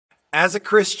As a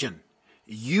Christian,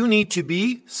 you need to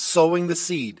be sowing the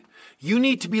seed. You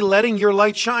need to be letting your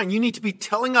light shine. You need to be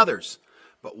telling others.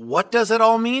 But what does it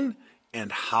all mean,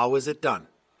 and how is it done?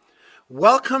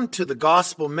 Welcome to the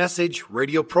Gospel Message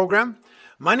radio program.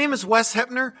 My name is Wes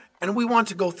Heppner, and we want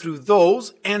to go through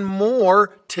those and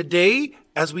more today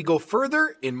as we go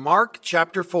further in Mark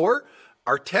chapter 4,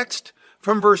 our text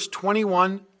from verse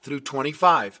 21 through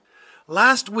 25.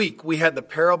 Last week, we had the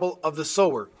parable of the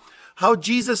sower, how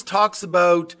Jesus talks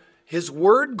about his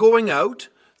word going out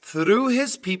through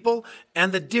his people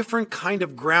and the different kind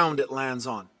of ground it lands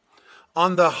on.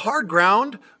 On the hard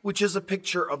ground, which is a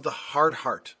picture of the hard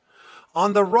heart.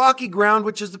 On the rocky ground,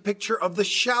 which is a picture of the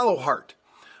shallow heart.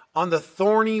 On the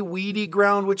thorny, weedy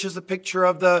ground, which is a picture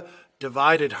of the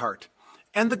divided heart.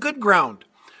 And the good ground,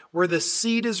 where the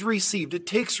seed is received. It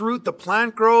takes root, the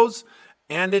plant grows,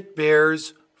 and it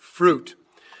bears fruit.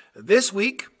 This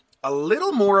week, a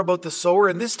little more about the sower,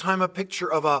 and this time a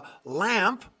picture of a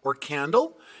lamp or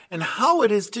candle and how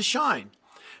it is to shine,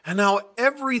 and how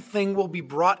everything will be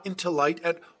brought into light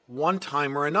at one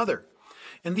time or another.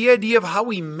 And the idea of how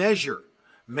we measure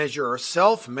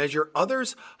ourselves, measure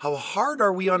others, how hard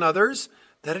are we on others,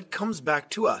 that it comes back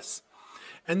to us.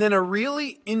 And then a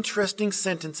really interesting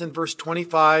sentence in verse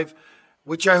 25,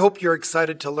 which I hope you're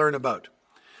excited to learn about.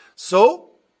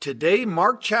 So, today,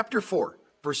 Mark chapter 4,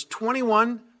 verse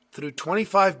 21 through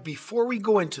 25. Before we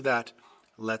go into that,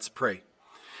 let's pray.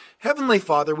 Heavenly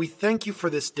Father, we thank you for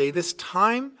this day, this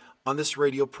time on this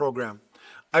radio program.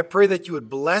 I pray that you would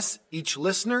bless each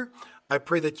listener. I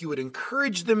pray that you would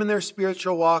encourage them in their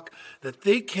spiritual walk, that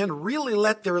they can really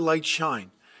let their light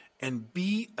shine and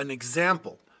be an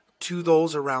example to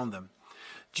those around them.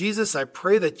 Jesus, I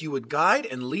pray that you would guide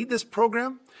and lead this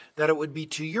program, that it would be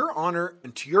to your honor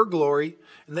and to your glory,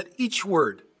 and that each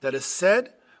word that is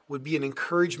said would be an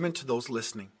encouragement to those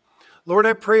listening. Lord,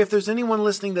 I pray if there's anyone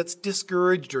listening that's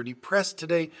discouraged or depressed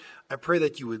today, I pray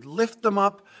that you would lift them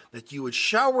up, that you would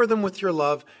shower them with your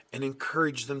love and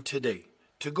encourage them today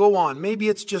to go on. Maybe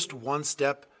it's just one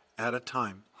step at a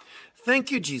time.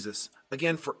 Thank you, Jesus,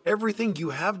 again for everything you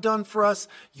have done for us.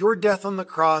 Your death on the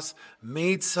cross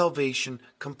made salvation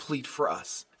complete for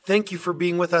us. Thank you for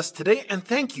being with us today, and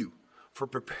thank you for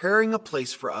preparing a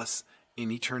place for us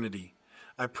in eternity.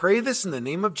 I pray this in the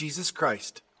name of Jesus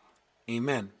Christ.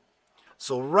 Amen.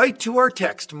 So right to our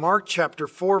text, Mark chapter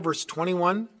 4, verse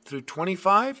 21 through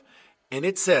 25, and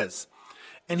it says,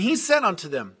 "And he said unto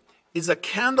them, Is a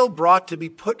candle brought to be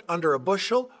put under a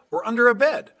bushel or under a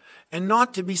bed, and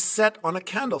not to be set on a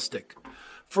candlestick?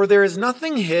 For there is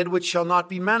nothing hid which shall not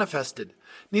be manifested,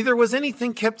 neither was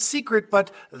anything kept secret, but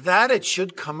that it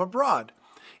should come abroad.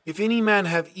 If any man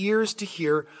have ears to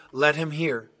hear, let him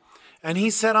hear. And he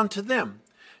said unto them,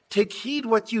 Take heed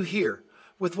what you hear.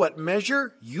 With what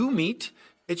measure you mete,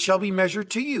 it shall be measured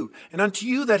to you, and unto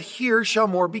you that hear shall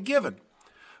more be given.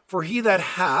 For he that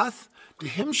hath, to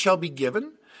him shall be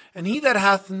given, and he that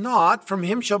hath not, from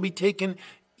him shall be taken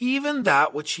even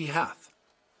that which he hath."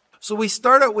 So we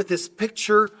start out with this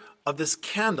picture of this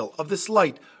candle, of this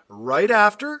light, right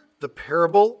after the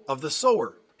parable of the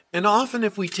sower. And often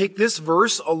if we take this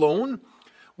verse alone,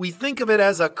 we think of it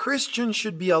as a Christian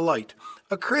should be a light.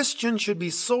 A Christian should be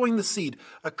sowing the seed.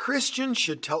 A Christian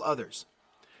should tell others.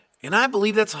 And I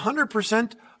believe that's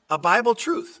 100% a Bible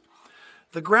truth.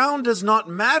 The ground does not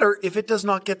matter if it does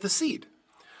not get the seed.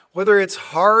 Whether it's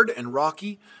hard and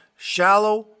rocky,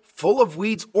 shallow, full of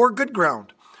weeds, or good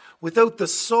ground, without the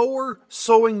sower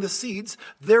sowing the seeds,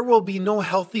 there will be no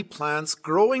healthy plants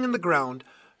growing in the ground.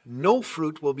 No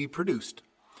fruit will be produced.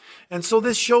 And so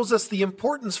this shows us the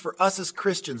importance for us as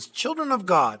Christians, children of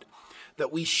God,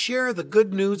 that we share the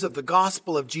good news of the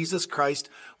gospel of Jesus Christ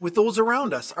with those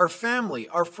around us, our family,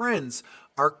 our friends,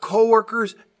 our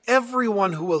co-workers,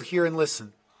 everyone who will hear and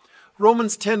listen.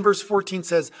 Romans 10 verse 14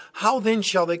 says, "How then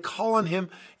shall they call on him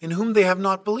in whom they have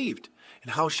not believed?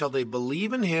 And how shall they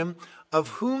believe in him of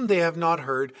whom they have not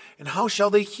heard? And how shall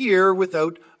they hear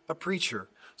without a preacher?"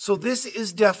 So this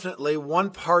is definitely one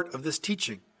part of this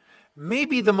teaching,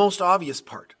 maybe the most obvious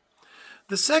part.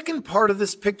 The second part of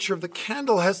this picture of the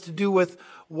candle has to do with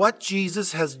what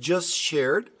Jesus has just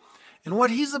shared and what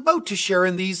he's about to share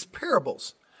in these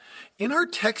parables. In our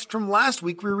text from last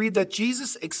week, we read that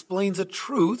Jesus explains a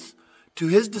truth to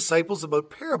his disciples about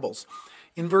parables.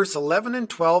 In verse 11 and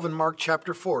 12 in Mark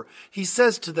chapter 4, he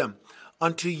says to them,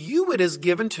 "Unto you it is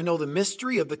given to know the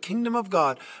mystery of the kingdom of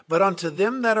God, but unto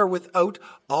them that are without,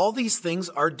 all these things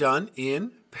are done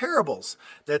in parables,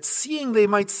 that seeing they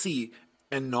might see,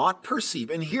 and not perceive,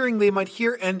 and hearing they might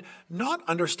hear and not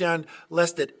understand,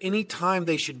 lest at any time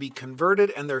they should be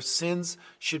converted and their sins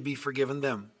should be forgiven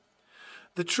them."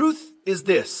 The truth is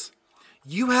this: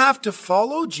 You have to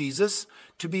follow Jesus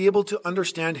to be able to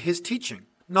understand his teaching.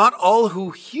 Not all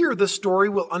who hear the story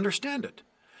will understand it.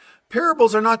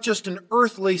 Parables are not just an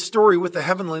earthly story with a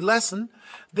heavenly lesson.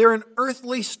 They're an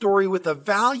earthly story with a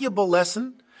valuable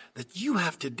lesson that you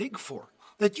have to dig for,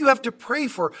 that you have to pray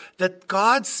for, that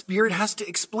God's Spirit has to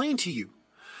explain to you.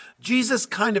 Jesus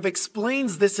kind of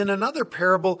explains this in another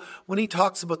parable when he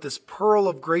talks about this pearl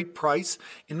of great price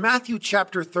in Matthew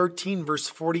chapter 13, verse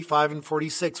 45 and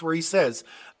 46, where he says,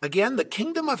 "Again, the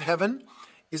kingdom of heaven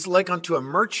is like unto a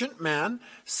merchant man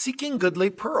seeking goodly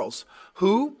pearls,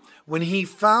 who, when he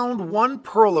found one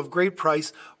pearl of great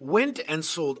price, went and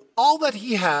sold all that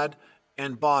he had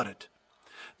and bought it."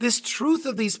 This truth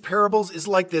of these parables is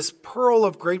like this pearl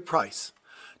of great price.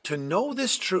 To know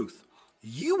this truth,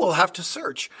 you will have to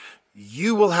search,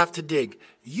 you will have to dig,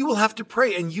 you will have to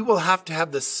pray, and you will have to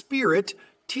have the Spirit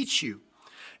teach you.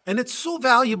 And it's so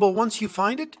valuable once you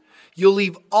find it, you'll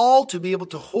leave all to be able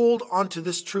to hold onto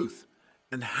this truth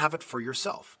and have it for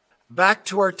yourself. Back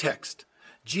to our text.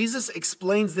 Jesus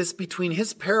explains this between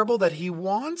his parable that he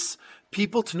wants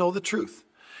people to know the truth,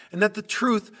 and that the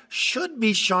truth should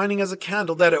be shining as a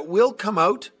candle, that it will come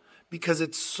out because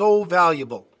it's so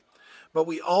valuable. But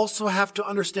we also have to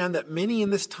understand that many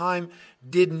in this time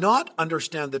did not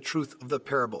understand the truth of the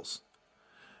parables.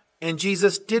 And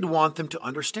Jesus did want them to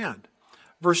understand.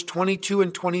 Verse 22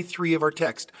 and 23 of our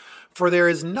text, "For there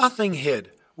is nothing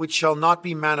hid which shall not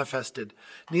be manifested,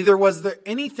 neither was there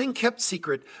anything kept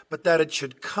secret, but that it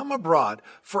should come abroad.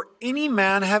 For any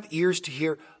man have ears to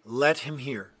hear, let him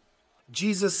hear."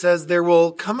 Jesus says there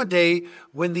will come a day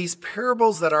when these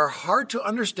parables that are hard to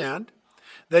understand,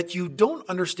 that you don't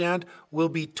understand, will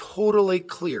be totally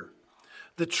clear.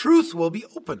 The truth will be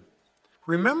open.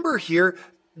 Remember here,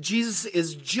 Jesus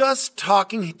is just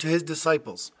talking to his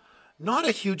disciples, not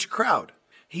a huge crowd.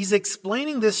 He's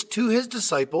explaining this to his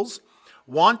disciples,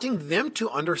 wanting them to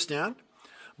understand,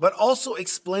 but also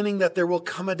explaining that there will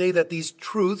come a day that these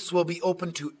truths will be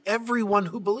open to everyone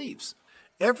who believes,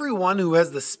 everyone who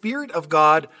has the Spirit of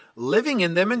God living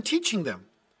in them and teaching them.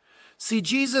 See,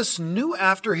 Jesus knew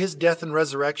after his death and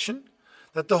resurrection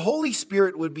that the Holy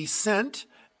Spirit would be sent,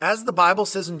 as the Bible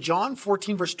says in John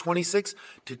 14, verse 26,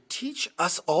 to teach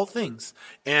us all things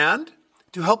and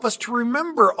to help us to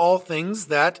remember all things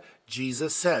that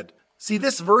Jesus said. See,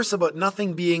 this verse about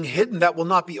nothing being hidden that will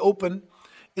not be open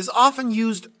is often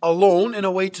used alone in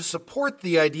a way to support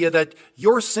the idea that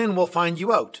your sin will find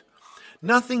you out.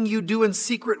 Nothing you do in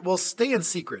secret will stay in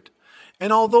secret.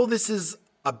 And although this is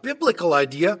a biblical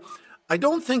idea, I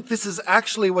don't think this is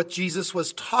actually what Jesus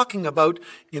was talking about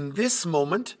in this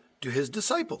moment to his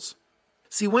disciples.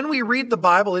 See, when we read the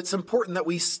Bible, it's important that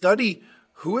we study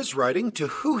who is writing, to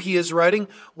who he is writing,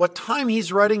 what time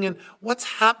he's writing, and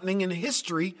what's happening in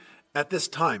history at this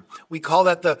time. We call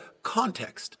that the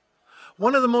context.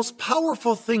 One of the most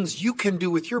powerful things you can do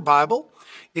with your Bible,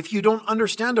 if you don't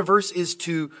understand a verse, is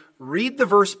to read the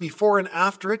verse before and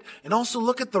after it, and also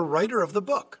look at the writer of the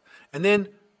book, and then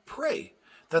pray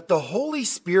that the Holy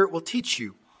Spirit will teach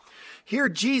you. Here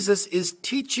Jesus is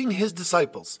teaching his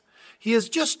disciples. He has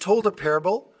just told a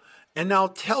parable and now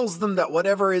tells them that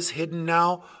whatever is hidden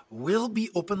now will be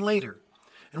open later.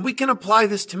 And we can apply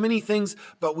this to many things,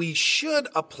 but we should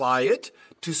apply it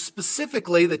to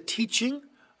specifically the teaching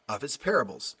of his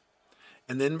parables.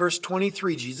 And then verse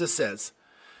 23, Jesus says,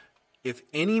 "If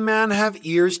any man have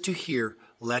ears to hear,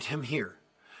 let him hear."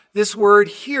 This word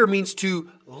hear means to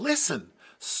listen.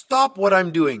 Stop what I'm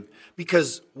doing,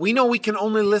 because we know we can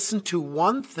only listen to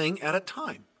one thing at a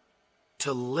time.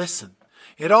 To listen.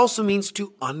 It also means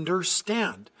to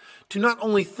understand, to not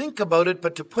only think about it,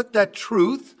 but to put that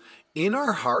truth in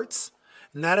our hearts,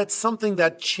 and that it's something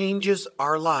that changes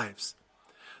our lives.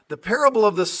 The parable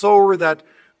of the sower that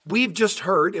we've just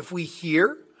heard, if we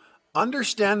hear,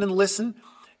 understand, and listen,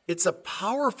 it's a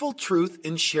powerful truth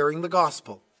in sharing the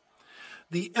gospel.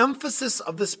 The emphasis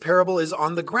of this parable is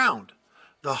on the ground.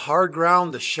 The hard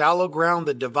ground, the shallow ground,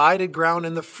 the divided ground,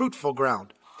 and the fruitful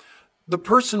ground. The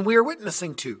person we are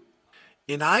witnessing to.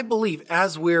 And I believe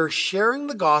as we're sharing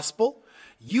the gospel,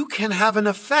 you can have an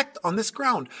effect on this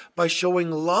ground by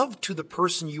showing love to the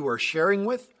person you are sharing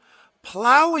with,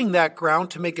 plowing that ground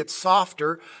to make it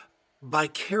softer by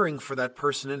caring for that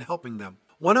person and helping them.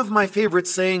 One of my favorite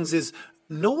sayings is,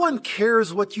 no one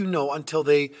cares what you know until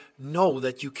they know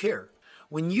that you care.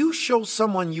 When you show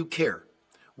someone you care,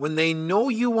 when they know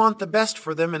you want the best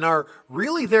for them and are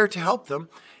really there to help them,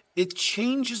 it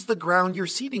changes the ground you're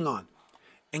seeding on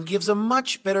and gives a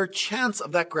much better chance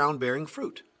of that ground bearing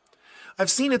fruit.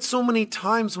 I've seen it so many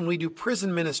times when we do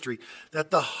prison ministry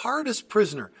that the hardest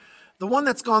prisoner, the one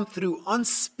that's gone through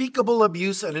unspeakable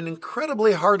abuse and an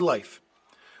incredibly hard life,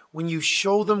 when you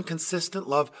show them consistent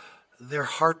love, their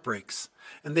heart breaks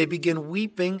and they begin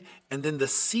weeping, and then the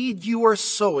seed you are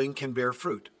sowing can bear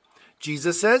fruit.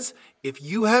 Jesus says, if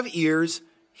you have ears,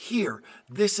 hear.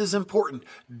 This is important.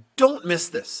 Don't miss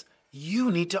this.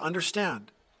 You need to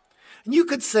understand. And you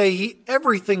could say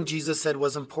everything Jesus said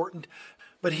was important,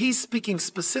 but he's speaking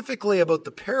specifically about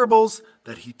the parables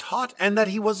that he taught and that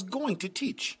he was going to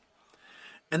teach.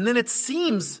 And then it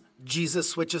seems Jesus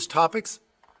switches topics,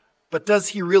 but does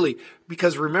he really?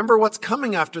 Because remember what's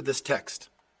coming after this text.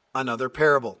 Another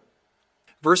parable.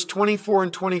 Verse 24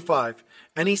 and 25.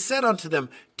 And he said unto them,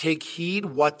 take heed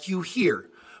what you hear.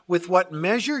 With what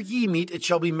measure ye mete, it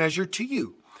shall be measured to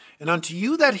you. And unto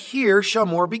you that hear shall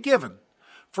more be given.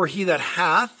 For he that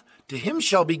hath, to him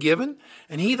shall be given,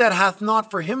 and he that hath not,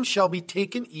 for him shall be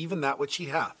taken even that which he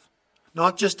hath.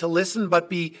 Not just to listen, but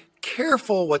be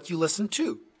careful what you listen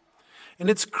to. And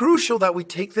it's crucial that we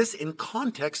take this in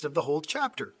context of the whole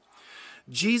chapter.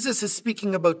 Jesus is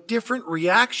speaking about different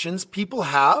reactions people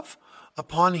have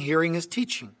upon hearing his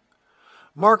teaching.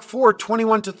 Mark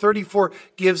 4:21-34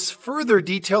 gives further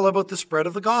detail about the spread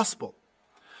of the gospel.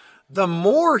 The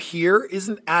more here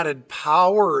isn't added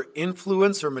power or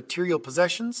influence or material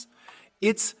possessions.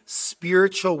 It's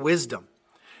spiritual wisdom.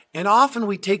 And often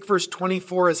we take verse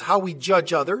 24 as how we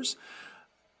judge others,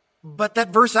 but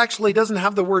that verse actually doesn't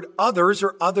have the word others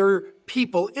or other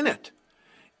people in it.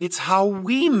 It's how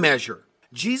we measure.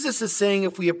 Jesus is saying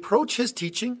if we approach his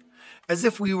teaching as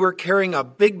if we were carrying a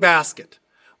big basket,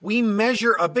 we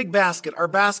measure a big basket. Our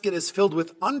basket is filled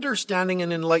with understanding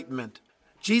and enlightenment.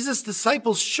 Jesus'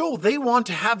 disciples show they want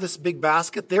to have this big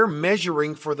basket. They're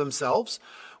measuring for themselves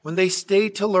when they stay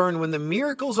to learn when the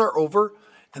miracles are over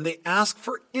and they ask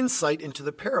for insight into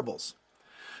the parables.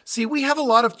 See, we have a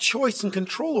lot of choice and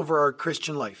control over our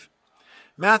Christian life.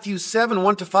 Matthew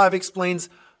 7:1-5 explains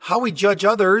how we judge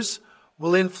others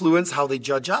will influence how they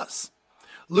judge us.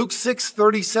 Luke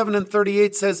 6:37 and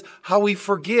 38 says how we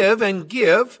forgive and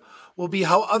give will be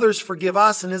how others forgive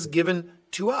us and is given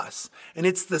to us. And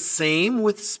it's the same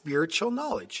with spiritual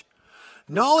knowledge.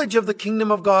 Knowledge of the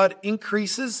kingdom of God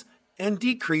increases and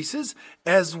decreases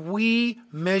as we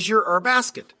measure our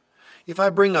basket. If I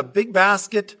bring a big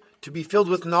basket to be filled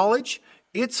with knowledge,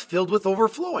 it's filled with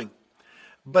overflowing.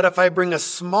 But if I bring a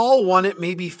small one, it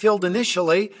may be filled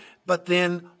initially, but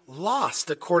then lost,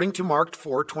 according to Mark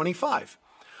 4:25.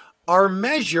 Our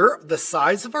measure, the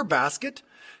size of our basket,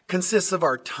 consists of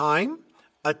our time,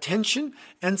 attention,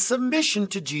 and submission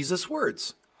to Jesus'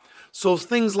 words. So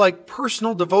things like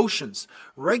personal devotions,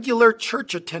 regular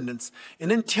church attendance,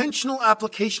 and intentional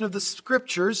application of the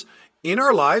scriptures in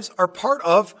our lives are part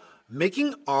of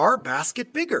making our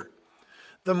basket bigger.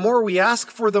 The more we ask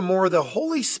for, the more the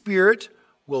Holy Spirit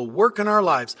will work in our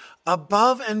lives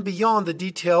above and beyond the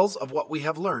details of what we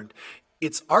have learned.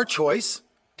 It's our choice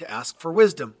to ask for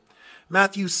wisdom.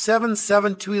 Matthew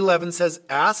 7:7-11 says,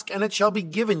 ask and it shall be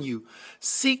given you.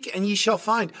 Seek and ye shall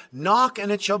find. Knock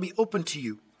and it shall be opened to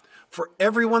you. For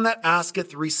everyone that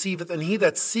asketh receiveth, and he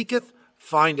that seeketh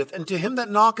findeth, and to him that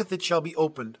knocketh it shall be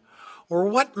opened. Or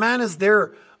what man is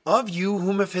there of you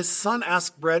whom if his son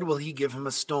ask bread, will he give him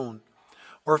a stone?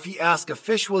 Or if he ask a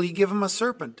fish, will he give him a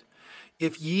serpent?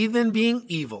 If ye then being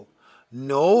evil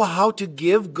know how to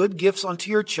give good gifts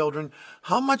unto your children,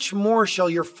 how much more shall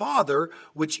your Father,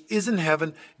 which is in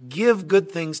heaven, give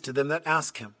good things to them that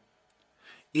ask him?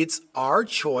 It's our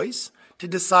choice to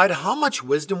decide how much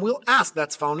wisdom we'll ask.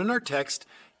 That's found in our text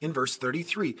in verse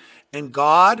 33. And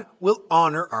God will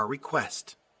honor our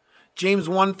request. James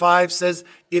 1:5 says,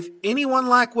 if anyone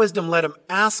lack wisdom, let him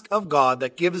ask of God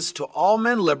that gives to all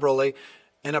men liberally,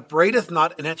 and upbraideth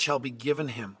not, and it shall be given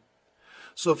him.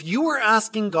 So if you are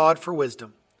asking God for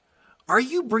wisdom, are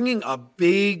you bringing a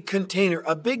big container,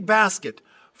 a big basket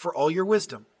for all your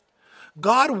wisdom?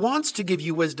 God wants to give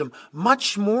you wisdom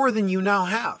much more than you now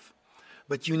have.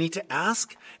 But you need to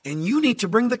ask and you need to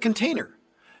bring the container.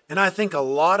 And I think a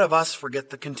lot of us forget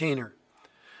the container.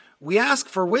 We ask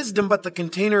for wisdom, but the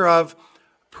container of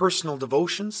personal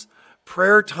devotions,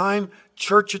 prayer time,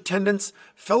 church attendance,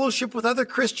 fellowship with other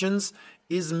Christians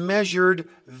is measured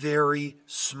very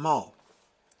small.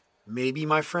 Maybe,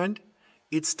 my friend,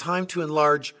 it's time to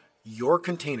enlarge your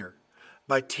container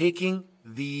by taking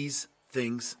these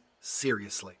things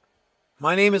seriously.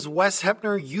 My name is Wes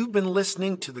Heppner. You've been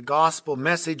listening to the Gospel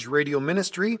Message Radio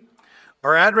Ministry.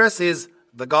 Our address is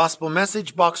The Gospel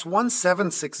Message, Box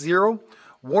 1760,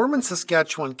 Warman,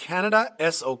 Saskatchewan, Canada,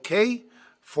 SOK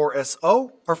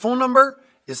 4SO. Our phone number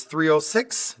is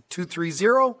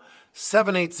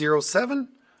 306-230-7807.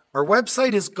 Our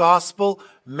website is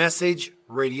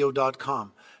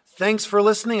gospelmessageradio.com. Thanks for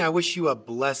listening. I wish you a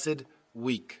blessed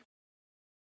week.